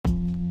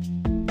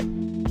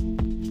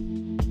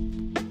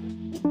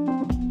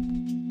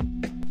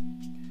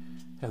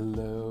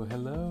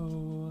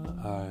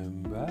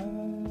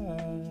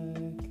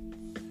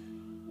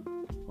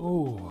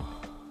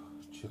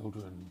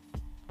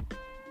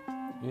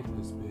It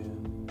has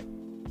been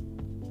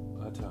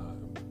a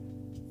time.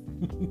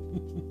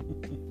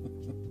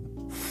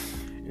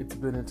 It's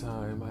been a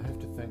time. I have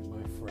to thank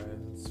my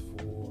friends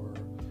for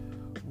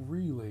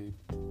really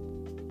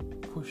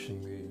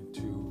pushing me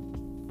to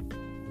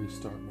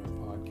restart my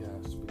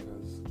podcast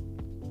because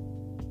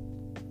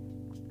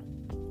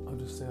I'll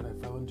just say it, I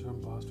fell into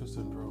imposter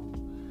syndrome.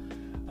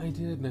 I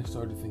did, and I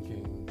started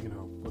thinking,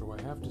 what do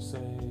I have to say?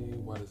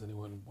 Why does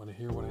anyone want to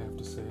hear what I have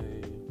to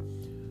say?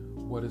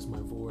 What is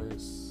my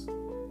voice?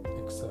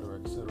 Etc.,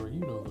 etc. You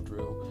know the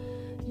drill.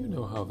 You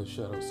know how the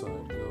shadow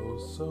side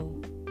goes.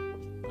 So,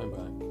 I'm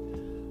back.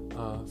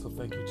 So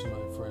thank you to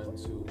my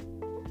friends who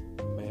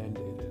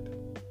mandated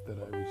that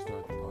I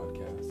restart the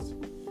podcast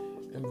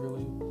and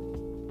really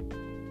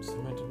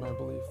cemented my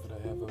belief that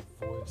I have a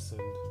voice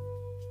and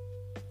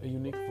a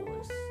unique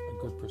voice, a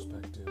good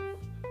perspective,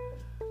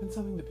 and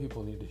something that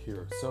people need to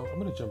hear. So I'm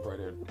going to jump right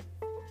in.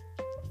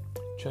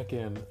 Check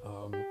in.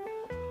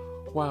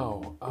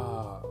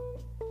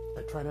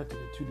 I try not to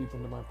get too deep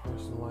into my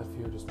personal life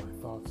here, just my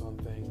thoughts on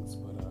things,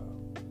 but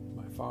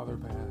my father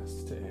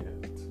passed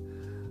and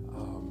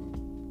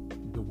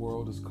the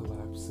world is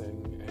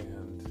collapsing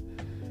and,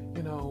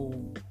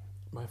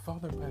 my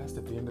father passed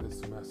at the end of the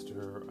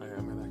semester. I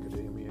am in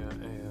academia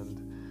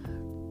and,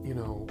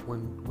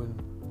 when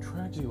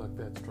tragedy like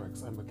that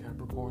strikes, I'm a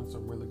Capricorn, so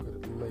I'm really good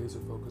at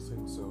laser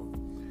focusing, so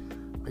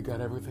I got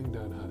everything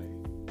done, honey.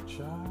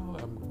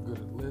 Child, I'm good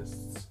at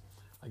lists.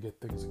 I get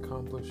things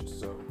accomplished,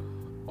 so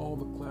all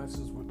the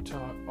classes were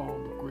taught, all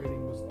the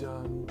grading was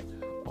done,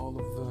 all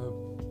of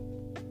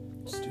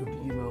the student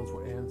emails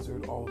were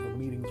answered, all of the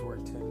meetings were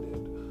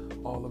attended,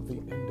 all of the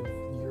end of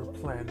year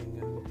planning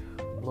and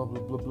blah, blah,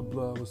 blah, blah,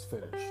 blah was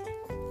finished.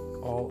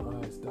 All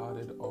I's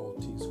dotted, all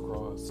T's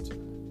crossed,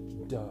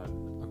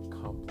 done,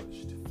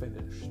 accomplished,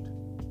 finished.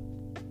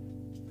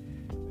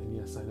 And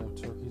yes, I know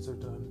turkeys are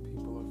done,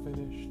 people are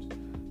finished.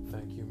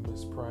 Thank you,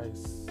 Miss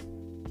Price,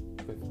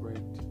 5th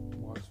grade,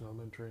 Washington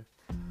Elementary.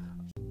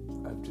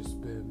 I've just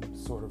been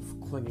sort of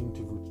clinging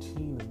to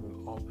routine,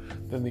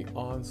 and then the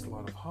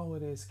onslaught of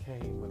holidays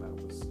came, and I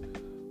was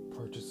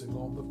purchasing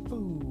all the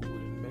food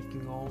and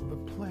making all the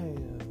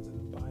plans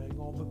and buying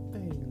all the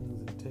things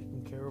and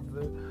taking care of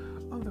the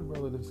other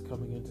relatives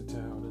coming into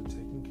town and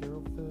taking care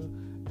of the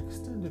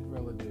extended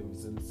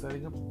relatives and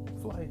setting up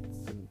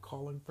flights and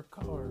calling for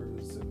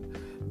cars and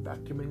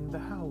vacuuming the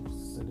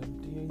house and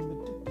emptying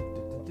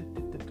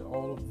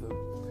all of the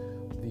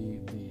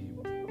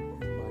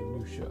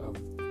minutia of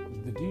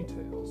the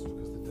details,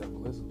 because the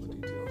devil is in the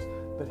details,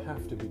 that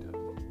have to be done,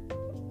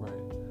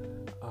 right?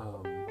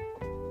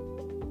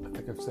 I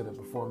think I've said it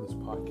before on this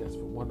podcast,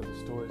 but one of the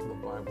stories in the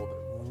Bible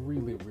that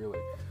really, really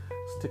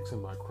sticks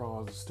in my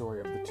craw is the story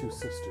of the two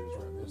sisters,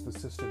 right? There's the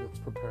sister that's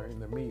preparing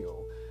the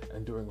meal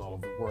and doing all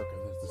of the work,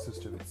 and there's the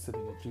sister that's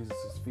sitting at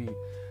Jesus' feet,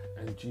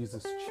 and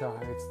Jesus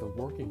chides the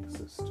working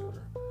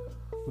sister,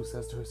 who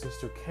says to her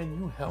sister, "Can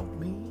you help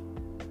me?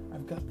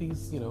 I've got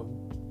these,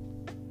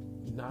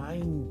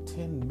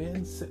 9-10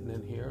 men sitting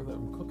in here that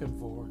I'm cooking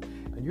for,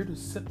 and you're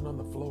just sitting on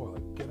the floor,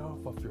 like, get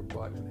off your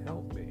butt and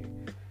help me."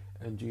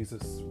 And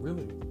Jesus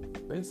really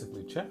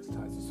basically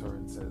chastises her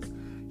and says,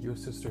 your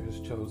sister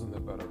has chosen the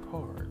better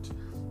part,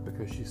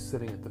 because she's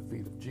sitting at the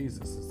feet of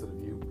Jesus instead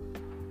of you,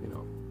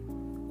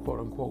 quote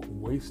unquote,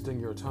 wasting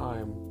your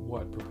time,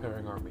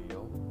 preparing our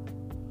meal,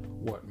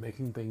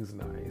 making things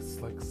nice.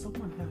 Like,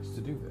 someone has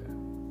to do that.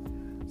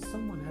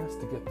 Someone has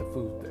to get the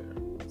food there.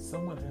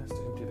 Someone has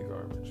to empty the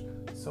garbage.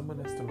 Someone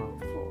has to mop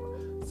the floor.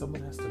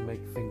 Someone has to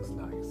make things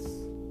nice,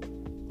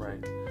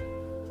 right?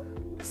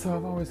 So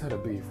I've always had a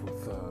beef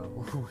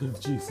with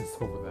Jesus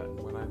over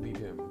that. When I meet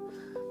him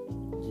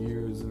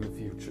years in the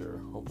future,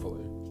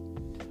 hopefully,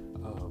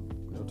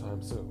 no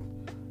time soon,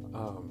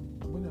 I'm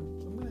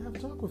gonna have a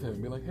talk with him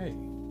and be like, "Hey,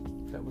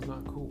 that was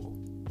not cool.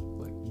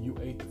 Like, you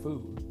ate the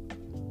food.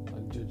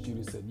 Like Judge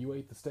Judy said, you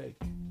ate the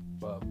steak,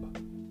 bub.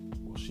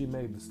 Well, she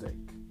made the steak.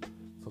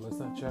 So let's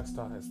not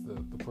chastise the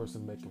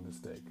person making the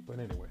steak." But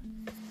anyway.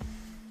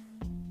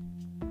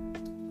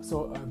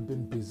 So I've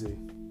been busy.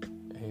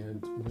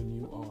 And when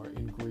you are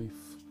in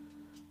grief,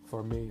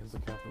 for me as a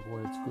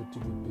Capricorn, it's good to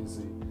be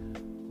busy.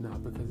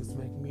 Not because it's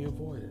making me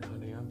avoid it,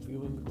 honey. I'm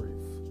feeling the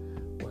grief.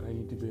 But I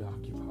need to be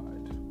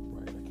occupied,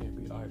 right? I can't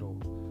be idle.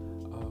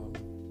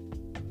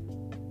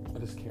 I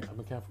just can't. I'm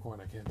a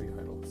Capricorn. I can't be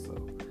idle. So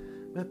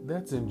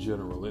that's in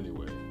general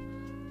anyway.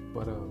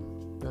 But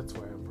that's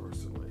why I'm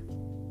personally.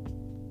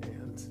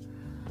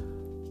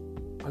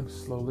 I'm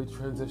slowly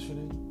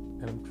transitioning,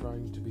 and I'm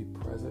trying to be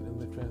present in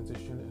the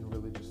transition and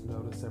really just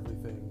notice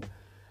everything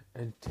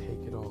and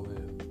take it all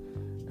in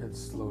and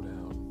slow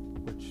down,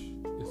 which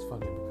is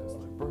funny because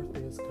my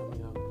birthday is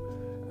coming up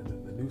and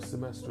then the new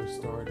semester is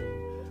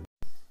starting.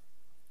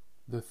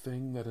 The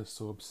thing that is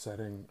so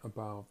upsetting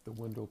about the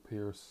Wendell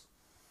Pierce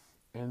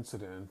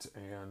incident,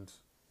 and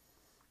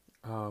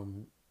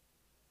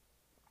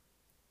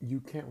you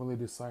can't really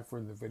decipher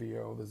in the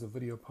video. There's a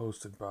video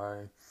posted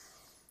by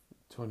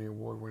Tony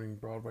Award-winning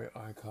Broadway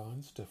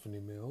icon Stephanie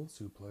Mills,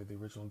 who played the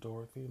original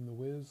Dorothy in The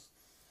Wiz.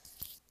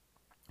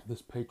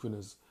 This patron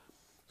is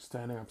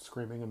standing up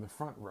screaming in the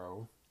front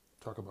row.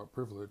 Talk about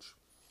privilege.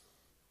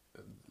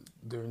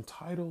 They're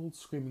entitled,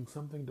 screaming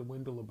something to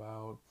Wendell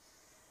about,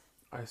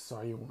 I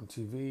saw you on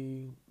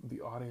TV,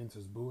 the audience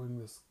is booing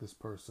this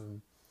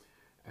person,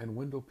 and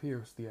Wendell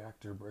Pierce, the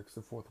actor, breaks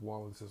the fourth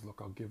wall and says, look,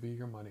 I'll give you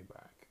your money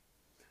back.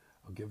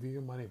 I'll give you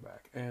your money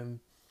back. And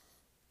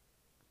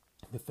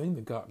the thing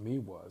that got me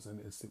was, and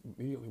it's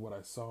immediately what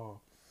I saw,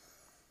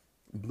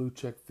 Blue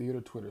Check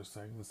Theater Twitter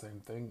saying the same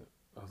thing.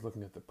 I was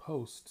looking at the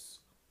posts,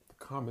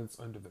 the comments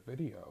under the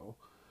video,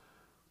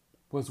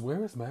 was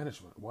where is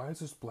management? Why is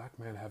this black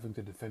man having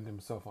to defend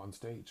himself on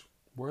stage?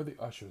 Where are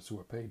the ushers who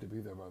are paid to be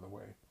there, by the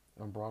way,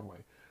 on Broadway?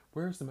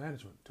 Where is the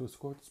management to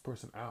escort this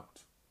person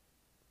out?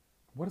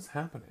 What is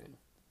happening?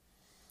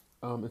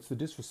 It's the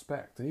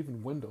disrespect. And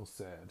even Wendell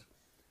said,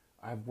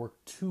 I've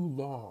worked too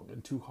long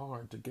and too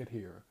hard to get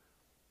here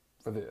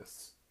for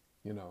this.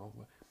 You know,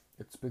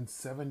 it's been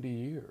 70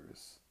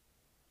 years.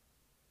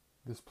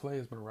 This play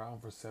has been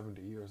around for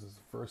 70 years. It's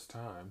the first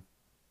time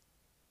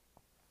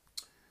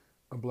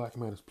a black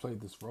man has played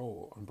this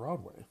role on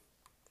Broadway.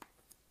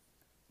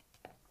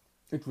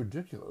 It's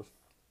ridiculous.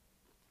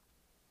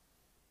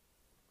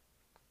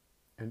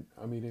 And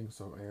I'm eating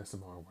some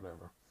ASMR or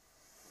whatever.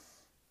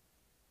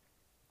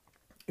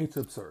 It's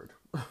absurd.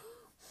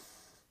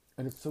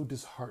 And it's so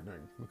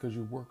disheartening because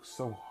you work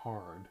so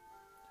hard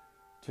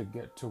to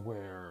get to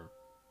where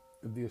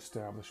the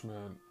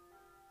establishment,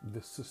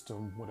 the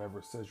system,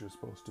 whatever says you're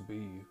supposed to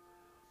be,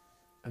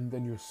 and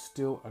then you're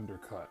still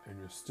undercut and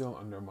you're still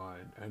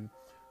undermined, and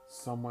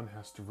someone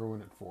has to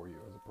ruin it for you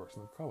as a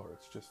person of color.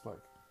 It's just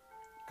like,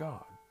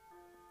 God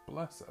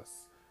bless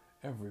us,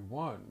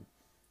 everyone.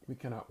 We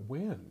cannot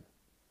win.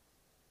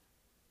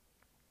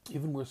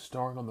 Even we're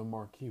starring on the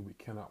marquee, we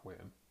cannot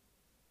win.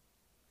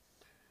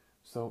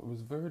 So it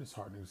was very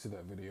disheartening to see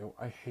that video.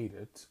 I hate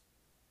it.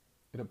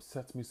 It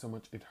upsets me so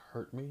much. It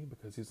hurt me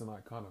because he's an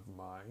icon of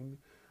mine.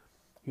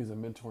 He's a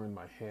mentor in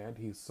my head.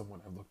 He's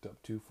someone I've looked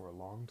up to for a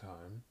long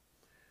time.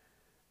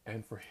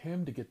 And for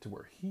him to get to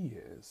where he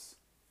is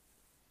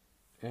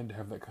and to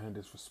have that kind of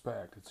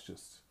disrespect, it's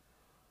just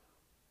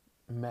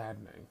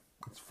maddening.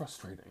 It's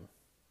frustrating.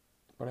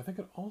 But I think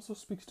it also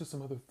speaks to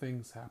some other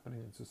things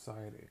happening in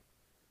society.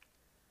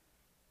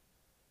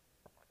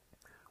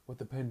 What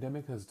the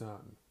pandemic has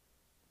done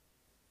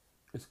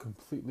is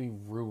completely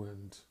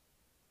ruined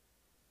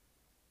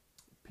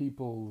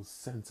people's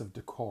sense of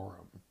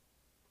decorum.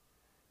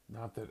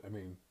 Not that, I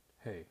mean,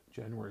 hey,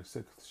 January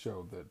 6th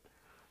showed that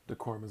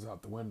decorum is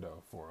out the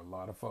window for a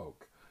lot of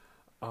folk.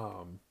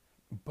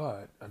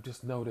 But I've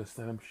just noticed,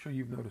 and I'm sure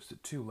you've noticed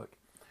it too, like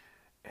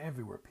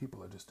everywhere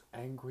people are just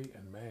angry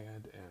and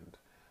mad, and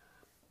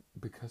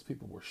because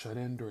people were shut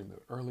in during the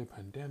early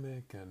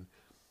pandemic, and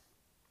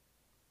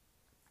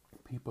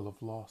people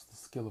have lost the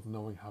skill of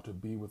knowing how to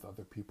be with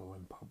other people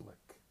in public.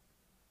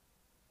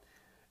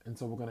 And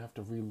so we're going to have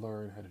to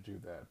relearn how to do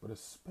that. But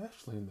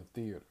especially in the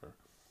theater,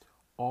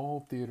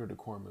 all theater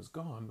decorum is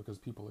gone because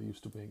people are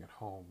used to being at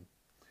home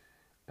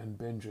and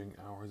binging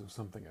hours of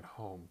something at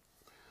home.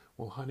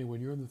 Well, honey, when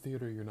you're in the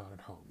theater, you're not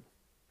at home.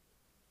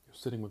 You're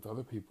sitting with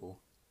other people,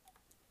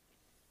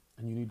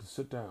 and you need to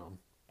sit down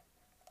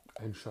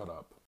and shut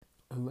up.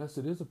 Unless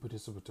it is a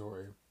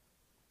participatory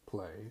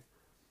play,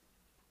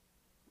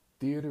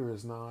 theater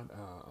is not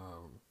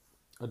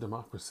a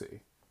democracy.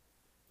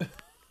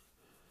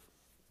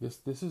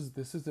 This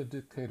is a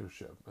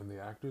dictatorship, and the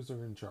actors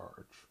are in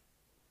charge.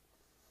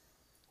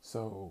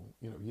 So,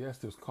 yes,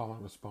 there's call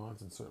and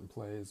response in certain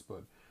plays,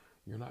 but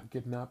you're not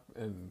getting up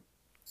and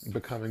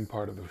becoming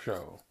part of the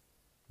show.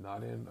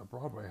 Not in a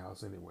Broadway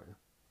house anyway.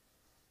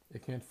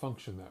 It can't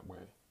function that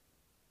way.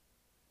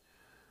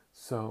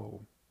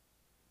 So,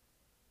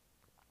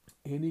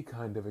 any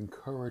kind of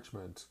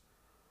encouragement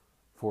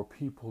for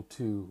people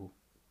to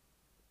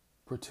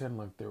pretend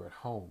like they're at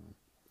home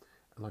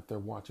and like they're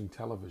watching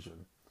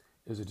television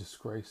is a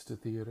disgrace to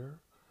theater.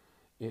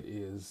 It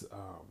is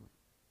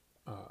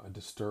a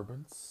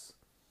disturbance.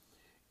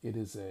 It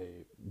is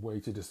a way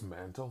to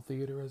dismantle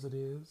theater as it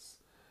is.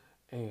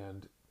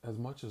 And as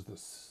much as the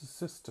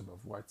system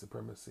of white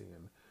supremacy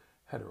and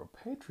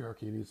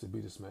heteropatriarchy needs to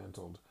be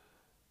dismantled,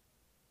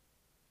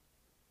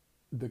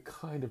 the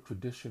kind of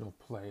traditional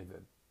play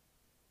that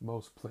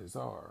most plays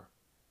are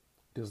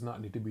does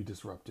not need to be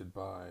disrupted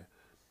by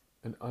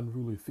an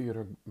unruly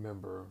theater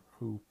member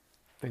who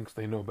thinks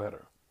they know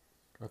better,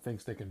 or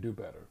thinks they can do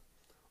better,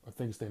 or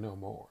thinks they know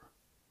more.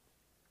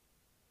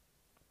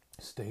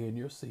 Stay in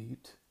your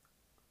seat,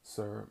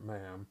 sir,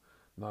 ma'am,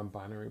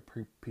 non-binary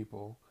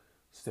people,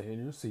 stay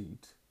in your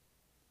seat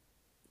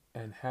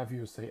and have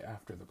your say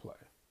after the play.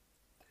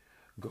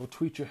 Go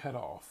tweet your head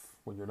off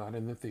when you're not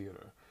in the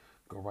theater.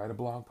 Go write a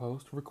blog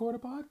post, record a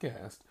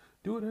podcast,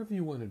 do whatever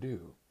you want to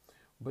do,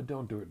 but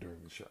don't do it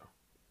during the show.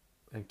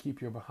 And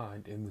keep your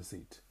behind in the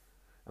seat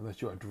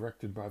unless you are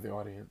directed by the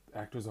audience,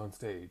 actors on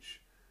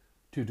stage,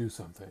 to do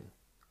something.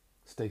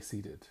 Stay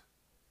seated.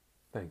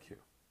 Thank you.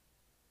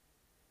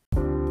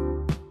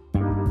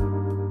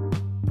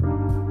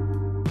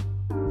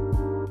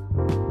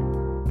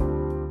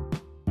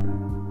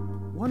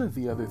 One of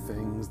the other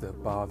things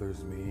that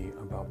bothers me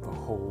about the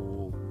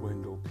whole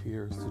Wendell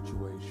Pierce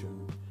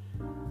situation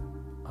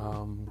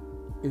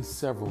is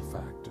several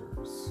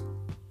factors.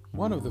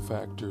 One of the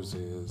factors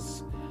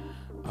is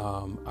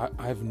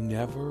I've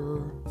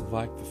never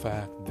liked the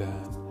fact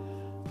that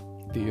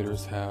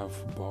theaters have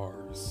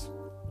bars.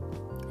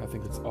 I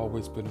think it's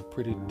always been a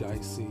pretty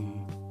dicey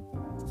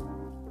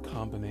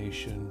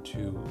combination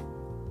to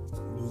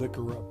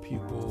liquor up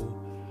people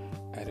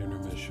at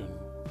intermission.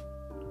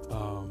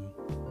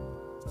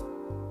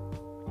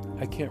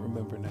 I can't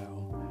remember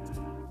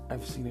now.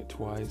 I've seen it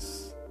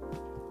twice.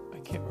 I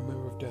can't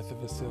remember if Death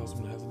of a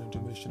Salesman has an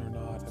intermission or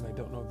not, and I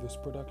don't know this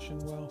production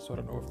well, so I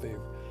don't know if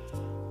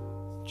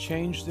they've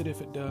changed it,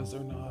 if it does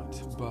or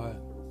not, but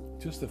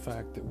just the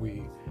fact that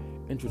we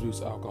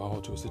introduce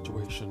alcohol to a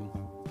situation,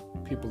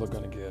 people are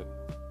going to get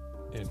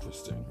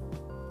interesting,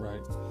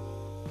 right?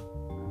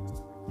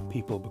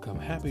 People become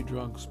happy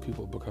drunks,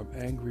 people become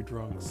angry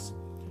drunks.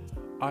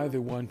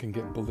 Either one can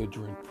get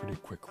belligerent pretty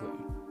quickly.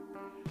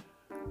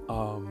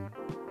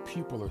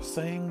 People are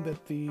saying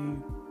that the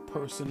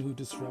person who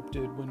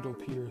disrupted Wendell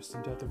Pierce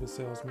in Death of a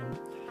Salesman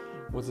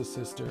was a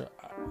sister.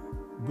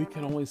 We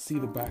can only see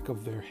the back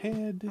of their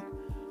head.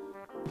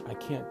 I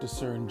can't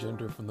discern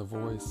gender from the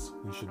voice.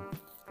 We should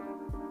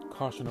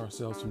caution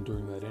ourselves from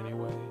doing that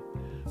anyway,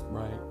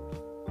 right?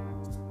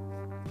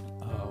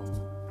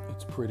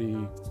 It's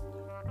pretty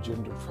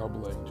gender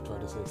troubling to try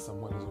to say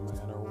someone is a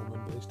man or a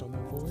woman based on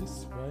their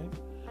voice, right?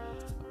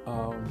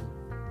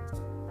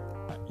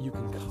 You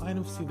can kind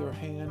of see their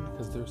hand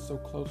because they're so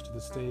close to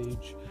the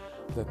stage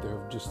that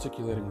they're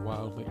gesticulating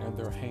wildly, and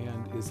their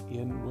hand is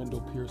in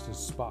Wendell Pierce's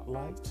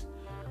spotlight.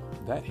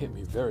 That hit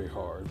me very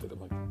hard. That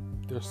I'm like,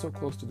 they're so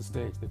close to the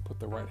stage, they put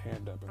the right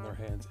hand up, and their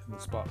hand's in the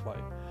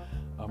spotlight.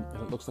 And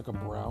it looks like a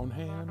brown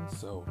hand,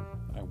 so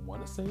I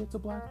want to say it's a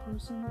black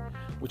person,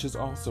 which is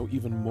also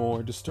even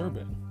more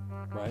disturbing,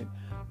 right?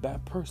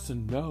 That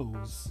person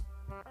knows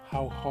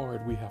how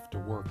hard we have to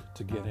work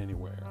to get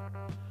anywhere.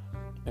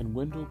 And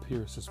Wendell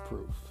Pierce is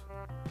proof.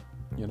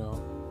 You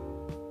know,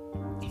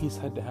 he's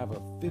had to have a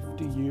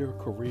 50-year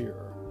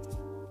career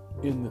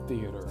in the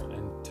theater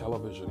and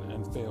television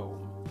and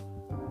film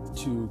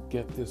to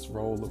get this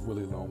role of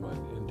Willy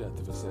Loman in Death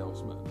of a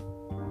Salesman.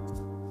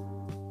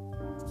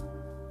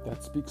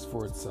 That speaks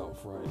for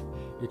itself, right?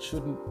 It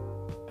shouldn't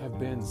have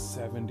been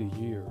 70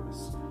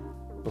 years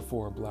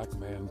before a black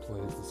man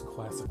plays this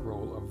classic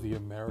role of the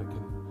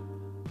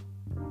American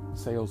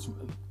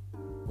salesman,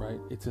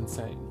 right? It's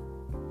insane.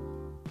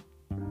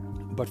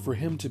 But for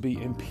him to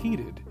be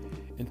impeded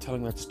in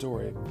telling that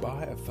story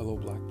by a fellow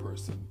black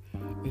person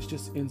is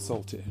just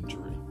insult to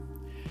injury.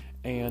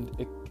 And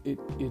it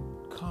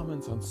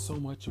comments on so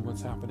much of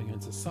what's happening in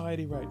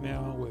society right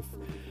now with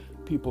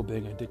people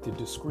being addicted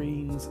to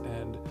screens.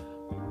 And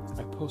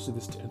I posted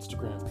this to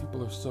Instagram.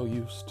 People are so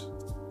used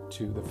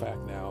to the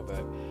fact now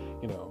that,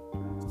 you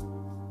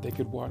know, they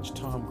could watch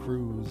Tom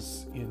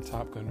Cruise in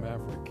Top Gun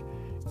Maverick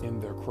in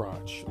their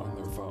crotch on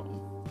their phone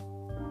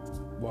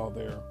while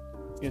they're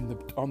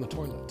on the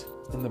toilet,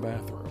 in the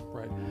bathroom,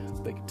 right?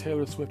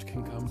 Taylor Swift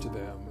can come to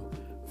them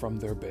from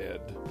their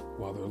bed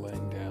while they're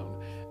laying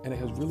down. And it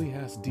really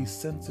has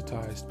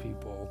desensitized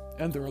people,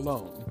 and they're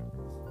alone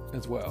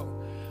as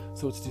well.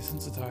 So it's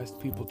desensitized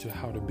people to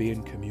how to be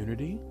in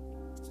community,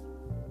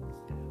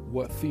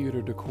 what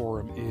theater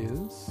decorum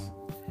is,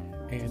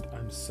 and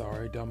I'm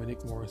sorry,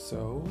 Dominique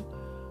Morisseau,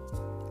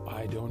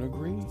 I don't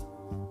agree.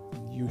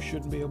 You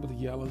shouldn't be able to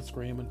yell and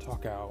scream and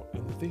talk out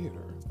in the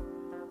theater.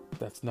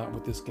 That's not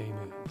what this game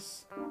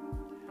is.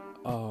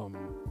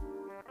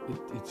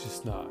 It's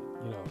just not.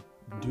 You know,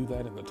 do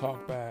that in the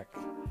talk back.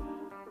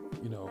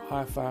 You know,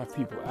 high five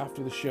people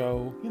after the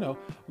show. You know,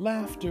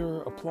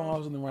 laughter,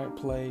 applause in the right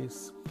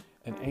place,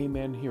 and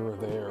amen here or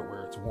there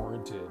where it's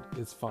warranted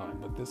is fine.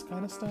 But this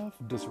kind of stuff,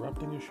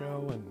 disrupting a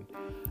show and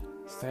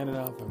standing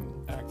up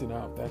and acting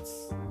out,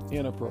 that's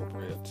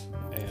inappropriate.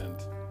 And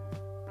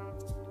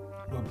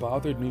what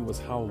bothered me was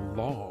how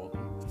long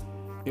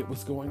it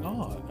was going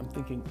on. I'm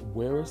thinking,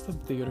 where is the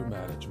theater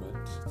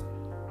management?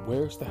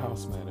 Where's the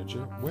house manager?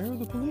 Where are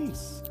the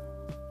police?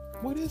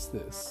 What is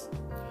this?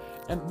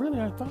 And really,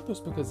 I thought this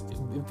because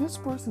if this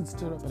person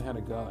stood up and had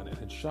a gun and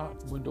had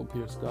shot Wendell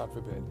Pierce, God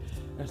forbid,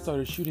 and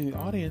started shooting the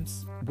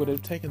audience, would it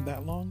have taken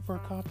that long for a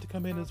cop to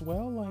come in as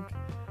well? Like,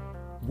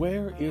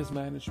 where is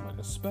management,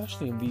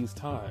 especially in these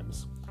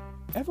times?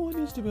 Everyone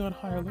needs to be on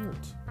high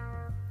alert.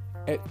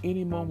 At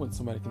any moment,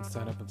 somebody can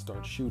stand up and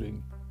start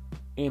shooting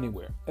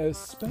anywhere,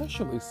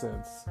 especially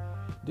since,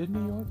 did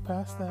New York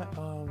pass that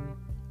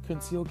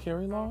concealed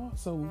carry law?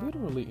 So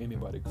literally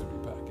anybody could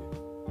be packing.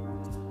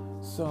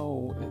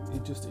 So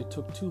it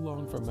took too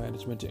long for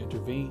management to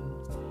intervene,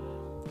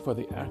 for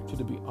the actor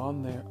to be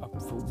on there,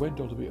 for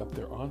Wendell to be up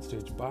there on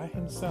stage by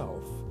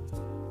himself,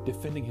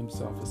 defending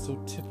himself is so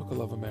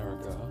typical of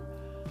America.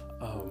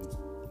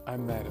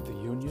 I'm mad at the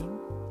union.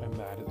 I'm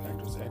mad at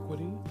Actors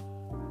Equity.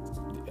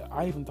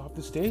 I even thought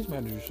the stage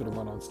manager should have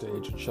run on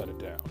stage and shut it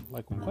down.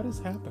 Like, what is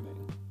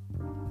happening?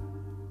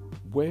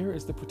 Where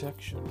is the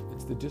protection?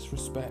 It's the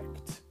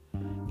disrespect.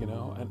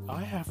 And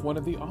I have one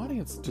of the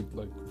audience to,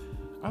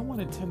 I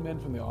wanted 10 men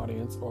from the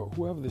audience, or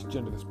whoever this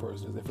gender this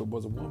person is. If it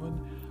was a woman,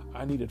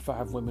 I needed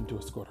 5 women to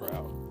escort her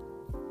out.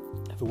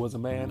 If it was a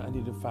man, I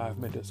needed 5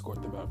 men to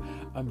escort them out.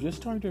 I'm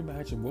just trying to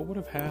imagine what would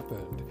have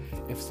happened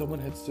if someone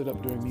had stood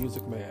up during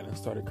Music Man and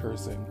started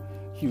cursing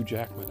Hugh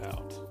Jackman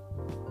out.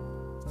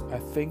 I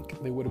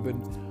think they would have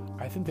been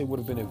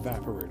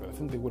evaporated. I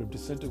think they would have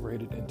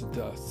disintegrated into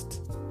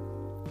dust.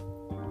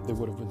 They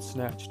would have been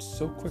snatched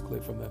so quickly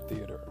from that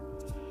theater.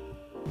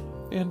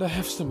 And I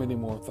have so many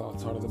more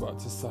thoughts on it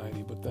about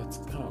society, but that's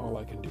kind of all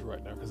I can do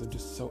right now because I'm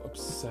just so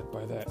upset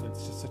by that. And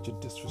it's just such a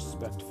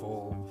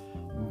disrespectful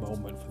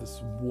moment for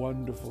this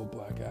wonderful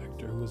black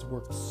actor who has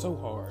worked so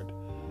hard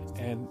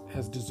and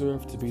has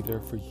deserved to be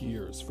there for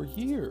years.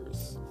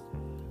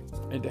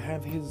 And to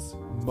have his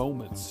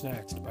moment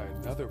snatched by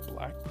another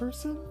black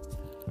person,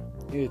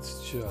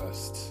 it's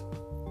just...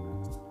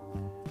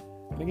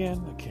 And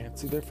again, I can't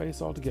see their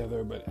face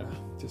altogether, but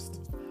just...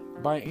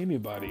 by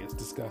anybody, it's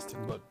disgusting,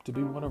 but to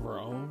be one of our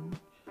own,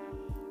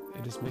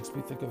 it just makes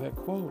me think of that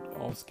quote,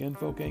 all skin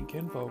folk ain't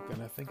kinfolk,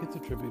 and I think it's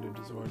attributed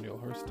to Zora Neale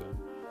Hurston,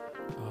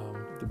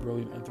 the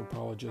brilliant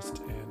anthropologist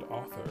and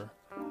author.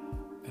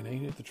 And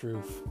ain't it the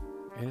truth?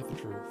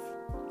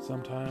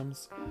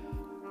 Sometimes,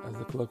 as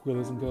the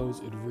colloquialism goes,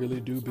 it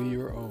really do be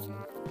your own.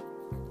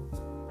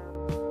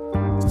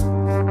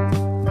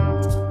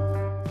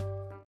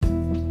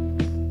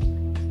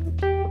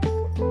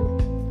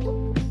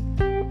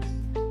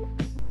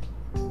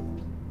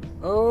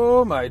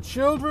 Oh, my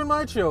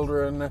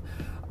children.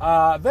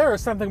 There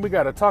is something we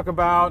got to talk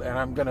about, and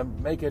I'm going to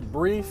make it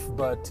brief,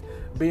 but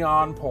be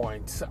on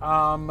point.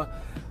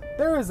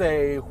 There is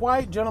a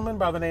white gentleman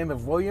by the name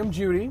of William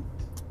Judy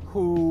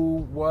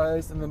who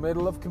was in the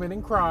middle of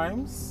committing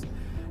crimes,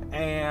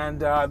 and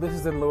this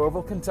is in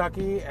Louisville,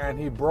 Kentucky, and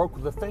he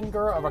broke the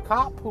finger of a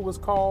cop who was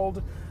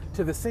called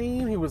to the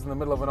scene. He was in the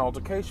middle of an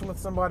altercation with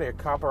somebody. A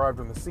cop arrived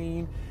on the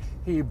scene.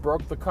 He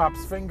broke the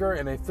cop's finger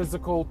in a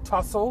physical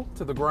tussle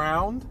to the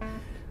ground.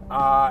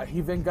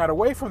 He then got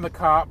away from the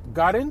cop,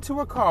 got into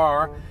a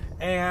car,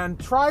 and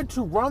tried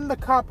to run the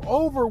cop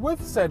over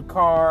with said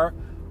car.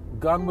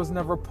 Gun was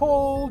never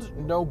pulled,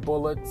 no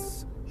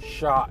bullets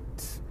shot.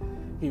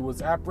 He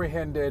was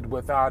apprehended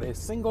without a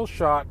single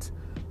shot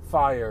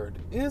fired.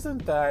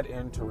 Isn't that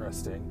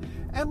interesting?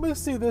 And we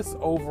see this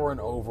over and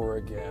over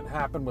again.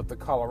 Happened with the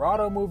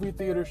Colorado movie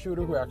theater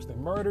shooter who actually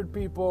murdered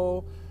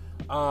people.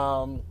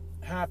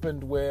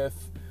 Happened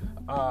with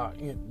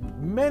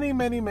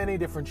many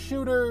different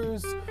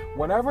shooters.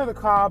 Whenever the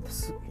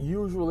cops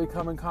usually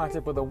come in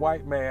contact with a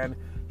white man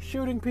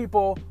shooting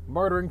people,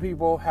 murdering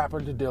people,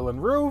 happened to Dylan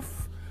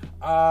Roof,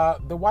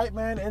 the white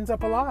man ends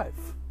up alive.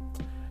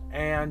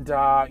 And,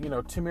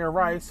 Tamir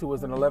Rice, who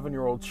was an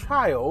 11-year-old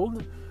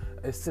child,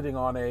 is sitting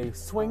on a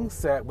swing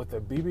set with a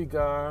BB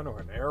gun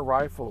or an air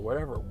rifle or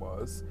whatever it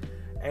was,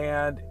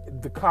 and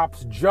the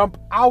cops jump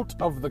out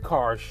of the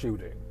car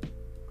shooting.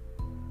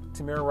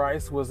 Tamir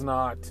Rice was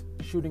not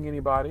shooting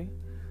anybody.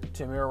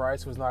 Tamir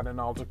Rice was not in an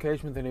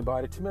altercation with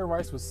anybody. Tamir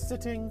Rice was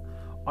sitting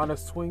on a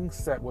swing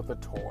set with a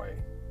toy.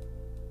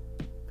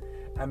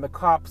 And the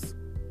cops,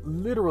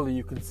 literally,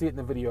 you can see it in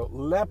the video,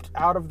 leapt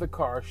out of the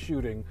car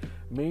shooting.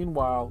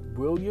 Meanwhile,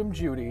 William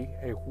Judy,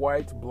 a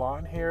white,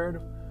 blonde-haired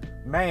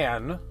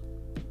man,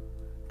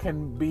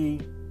 can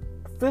be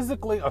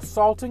physically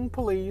assaulting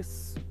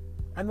police.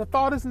 And the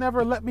thought is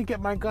never, let me get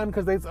my gun,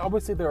 because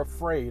they're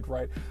afraid,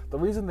 right? The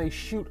reason they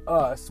shoot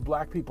us,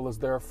 black people, is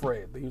they're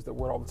afraid. They use that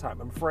word all the time.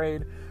 I'm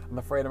afraid.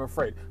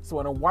 So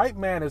when a white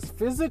man is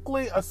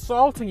physically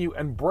assaulting you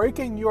and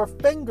breaking your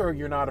finger,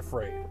 you're not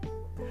afraid.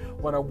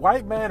 When a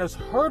white man is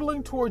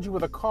hurtling towards you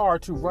with a car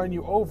to run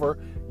you over,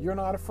 you're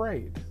not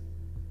afraid.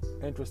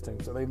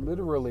 Interesting. So they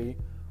literally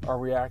are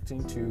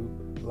reacting to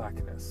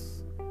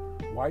blackness.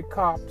 White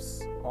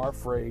cops are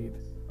afraid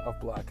of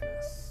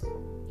blackness.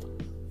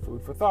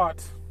 Food for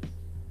thought.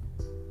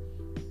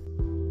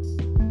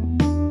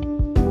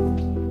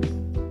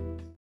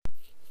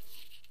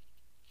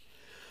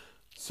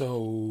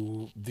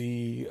 So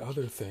the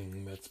other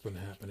thing that's been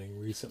happening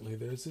recently,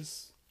 there's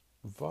this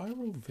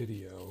viral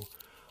video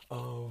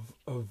of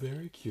a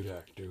very cute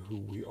actor who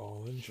we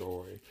all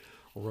enjoy,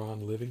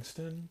 Ron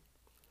Livingston.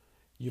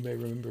 You may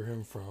remember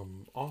him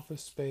from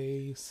Office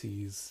Space.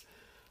 He's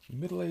a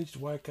middle-aged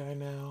white guy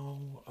now,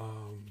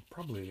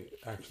 probably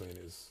actually in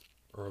his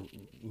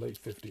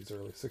late 50s,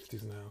 early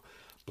 60s now.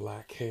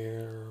 Black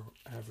hair,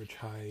 average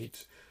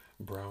height,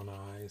 brown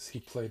eyes. He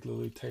played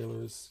Lily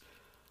Taylor's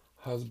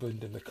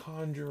husband in The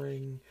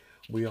Conjuring.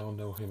 We all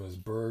know him as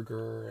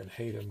Burger and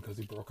hate him because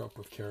he broke up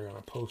with Carrie on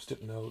a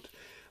Post-it note.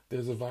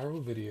 There's a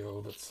viral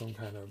video that's some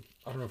kind of,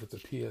 I don't know if it's a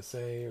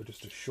PSA or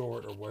just a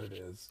short or what it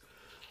is,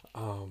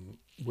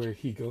 where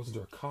he goes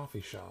to a coffee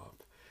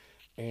shop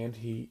and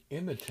he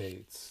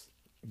imitates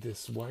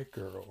this white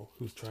girl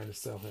who's trying to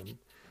sell him,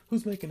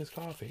 who's making his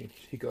coffee.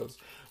 He goes,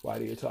 "Why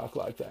do you talk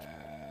like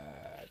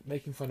that?"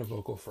 Making fun of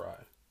Vocal Fry.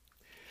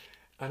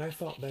 And I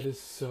thought that is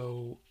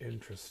so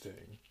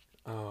interesting,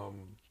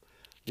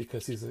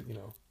 because he's a,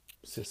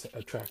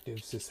 attractive,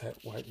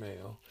 cishet white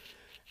male.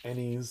 And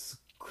he's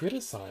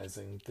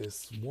criticizing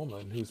this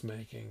woman who's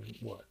making,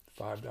 what,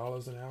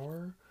 $5 an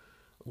hour?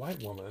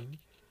 White woman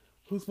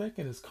who's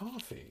making his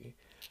coffee.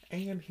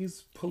 And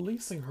he's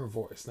policing her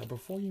voice. Now,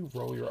 before you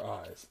roll your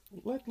eyes,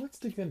 let's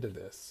dig into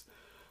this.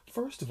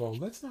 First of all,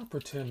 let's not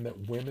pretend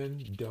that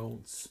women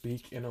don't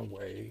speak in a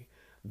way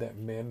that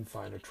men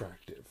find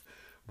attractive.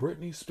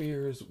 Britney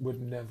Spears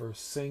would never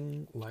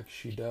sing like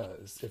she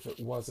does if it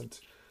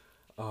wasn't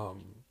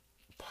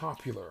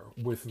popular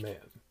with men,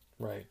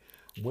 right?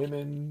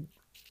 Women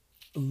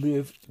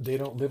they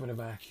don't live in a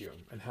vacuum,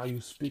 and how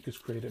you speak is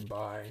created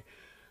by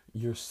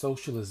your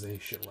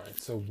socialization, right?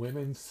 So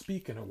women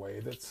speak in a way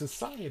that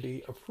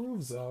society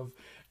approves of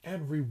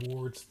and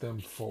rewards them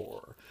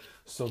for.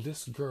 So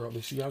this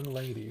young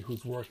lady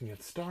who's working at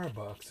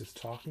Starbucks is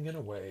talking in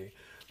a way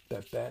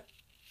that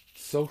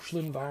social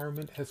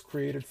environment has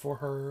created for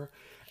her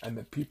and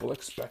that people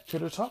expect her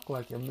to talk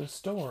like in this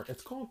store.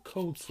 It's called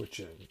code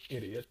switching,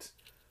 idiot.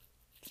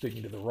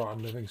 Speaking to the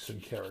Ron Livingston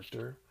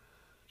character.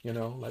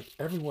 Like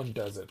everyone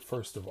does it,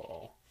 first of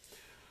all.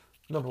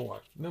 Number one.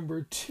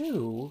 Number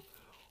two,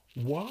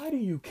 why do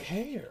you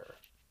care?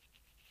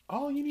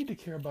 All you need to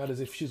care about is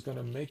if she's going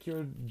to make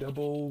your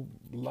double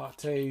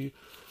latte,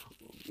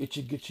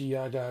 itchy gitchy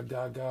yaga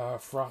gaga,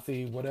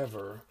 frothy,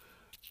 whatever,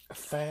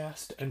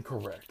 fast and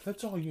correct.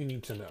 That's all you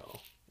need to know.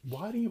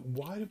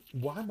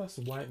 Why must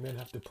white men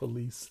have to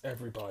police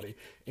everybody,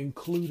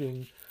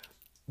 including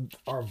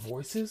our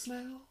voices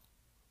now?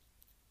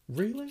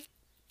 Really?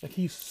 Like,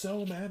 he's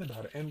so mad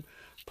about it. And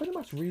pretty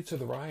much reads to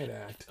the riot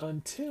act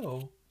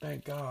until,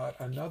 thank God,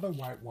 another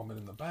white woman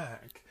in the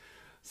back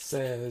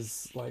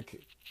says,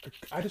 like,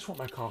 I just want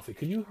my coffee.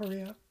 Can you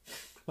hurry up?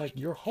 Like,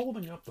 you're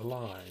holding up the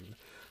line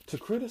to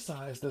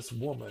criticize this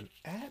woman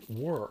at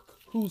work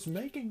who's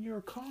making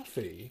your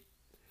coffee,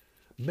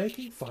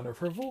 making fun of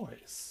her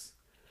voice.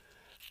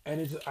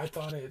 And I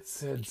thought it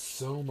said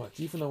so much,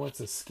 even though it's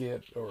a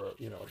skit or,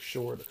 a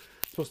short.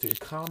 It's supposed to be a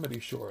comedy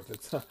short.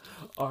 It's,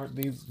 aren't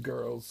these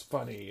girls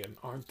funny and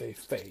aren't they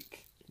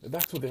fake?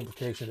 That's what the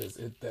implication is,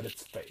 that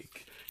it's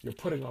fake. You're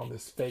putting on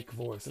this fake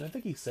voice. And I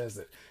think he says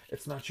it.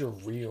 It's not your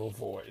real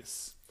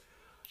voice.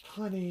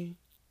 Honey,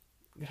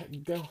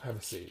 go have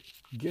a seat.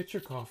 Get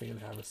your coffee and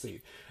have a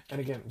seat. And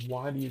again,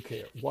 why do you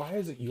care? Why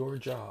is it your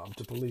job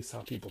to police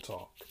how people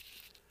talk?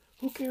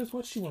 Who cares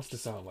what she wants to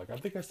sound like? I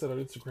think I said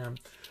on Instagram,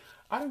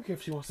 I don't care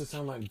if she wants to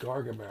sound like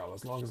Gargamel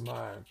as long as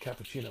my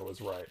cappuccino is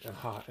right and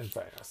hot and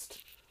fast.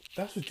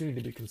 That's what you need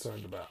to be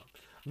concerned about,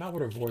 not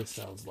what her voice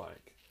sounds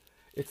like.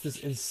 It's this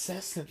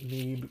incessant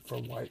need for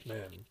white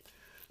men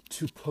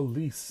to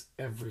police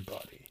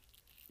everybody.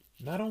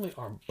 Not only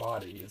our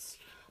bodies,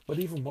 but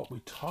even what we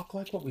talk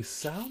like, what we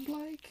sound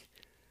like.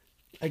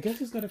 I guess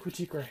he's going to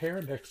critique her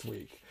hair next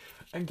week.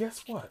 And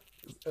guess what?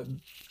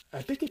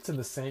 I think it's in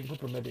the same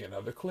clip or maybe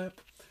another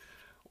clip.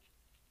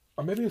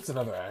 Or maybe it's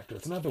another actor.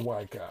 It's another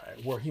white guy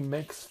where he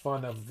makes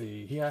fun of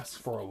he asks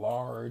for a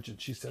large and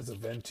she says a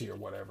venti or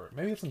whatever.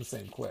 Maybe it's in the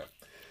same clip.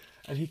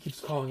 And he keeps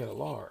calling it a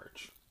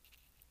large.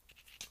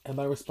 And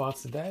my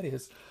response to that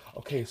is,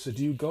 okay, so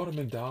do you go to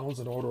McDonald's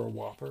and order a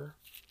Whopper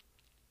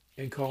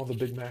and call the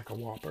Big Mac a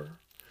Whopper?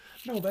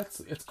 No,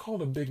 it's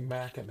called a Big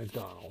Mac at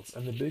McDonald's.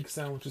 And the big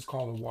sandwich is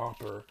called a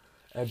Whopper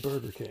at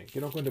Burger King.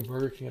 You don't go to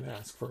Burger King and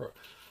ask for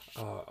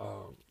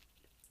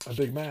a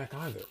Big Mac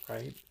either,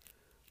 right?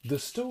 The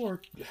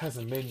store has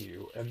a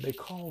menu, and they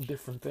call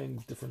different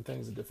things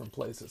in different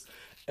places.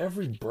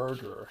 Every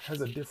burger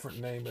has a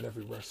different name at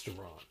every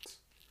restaurant.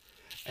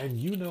 And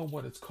you know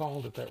what it's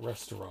called at that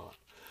restaurant.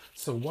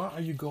 So why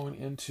are you going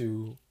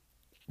into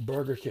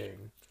Burger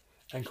King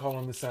and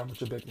calling the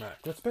sandwich a Big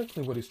Mac? That's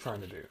basically what he's trying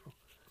to do.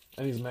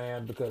 And he's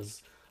mad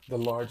because the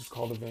large is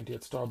called a venti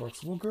at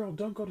Starbucks. Well, girl,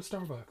 don't go to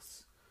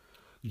Starbucks.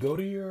 Go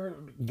to your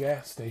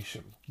gas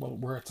station,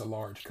 where it's a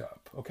large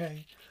cup,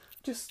 okay?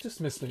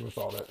 Just miss me with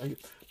all that.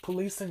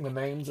 Policing the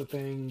names of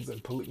things,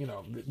 and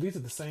these are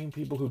the same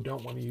people who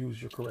don't want to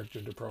use your correct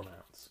gender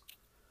pronouns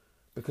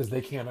because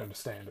they can't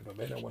understand it or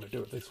they don't want to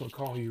do it. They just want to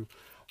call you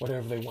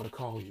whatever they want to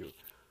call you.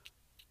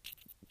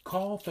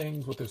 Call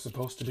things what they're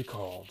supposed to be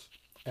called.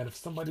 And if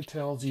somebody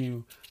tells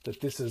you that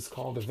this is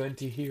called a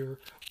venti here,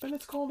 then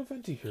it's called a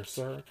venti here,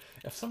 sir.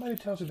 If somebody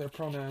tells you their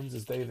pronouns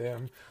is they,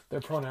 them,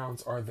 their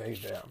pronouns are they,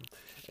 them.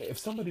 If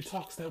somebody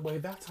talks that way,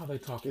 that's how they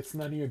talk. It's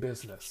none of your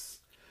business.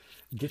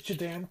 Get your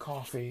damn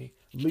coffee,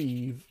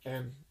 leave,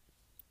 and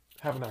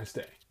have a nice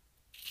day.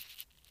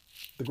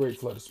 The Great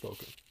Flood has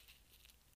spoken.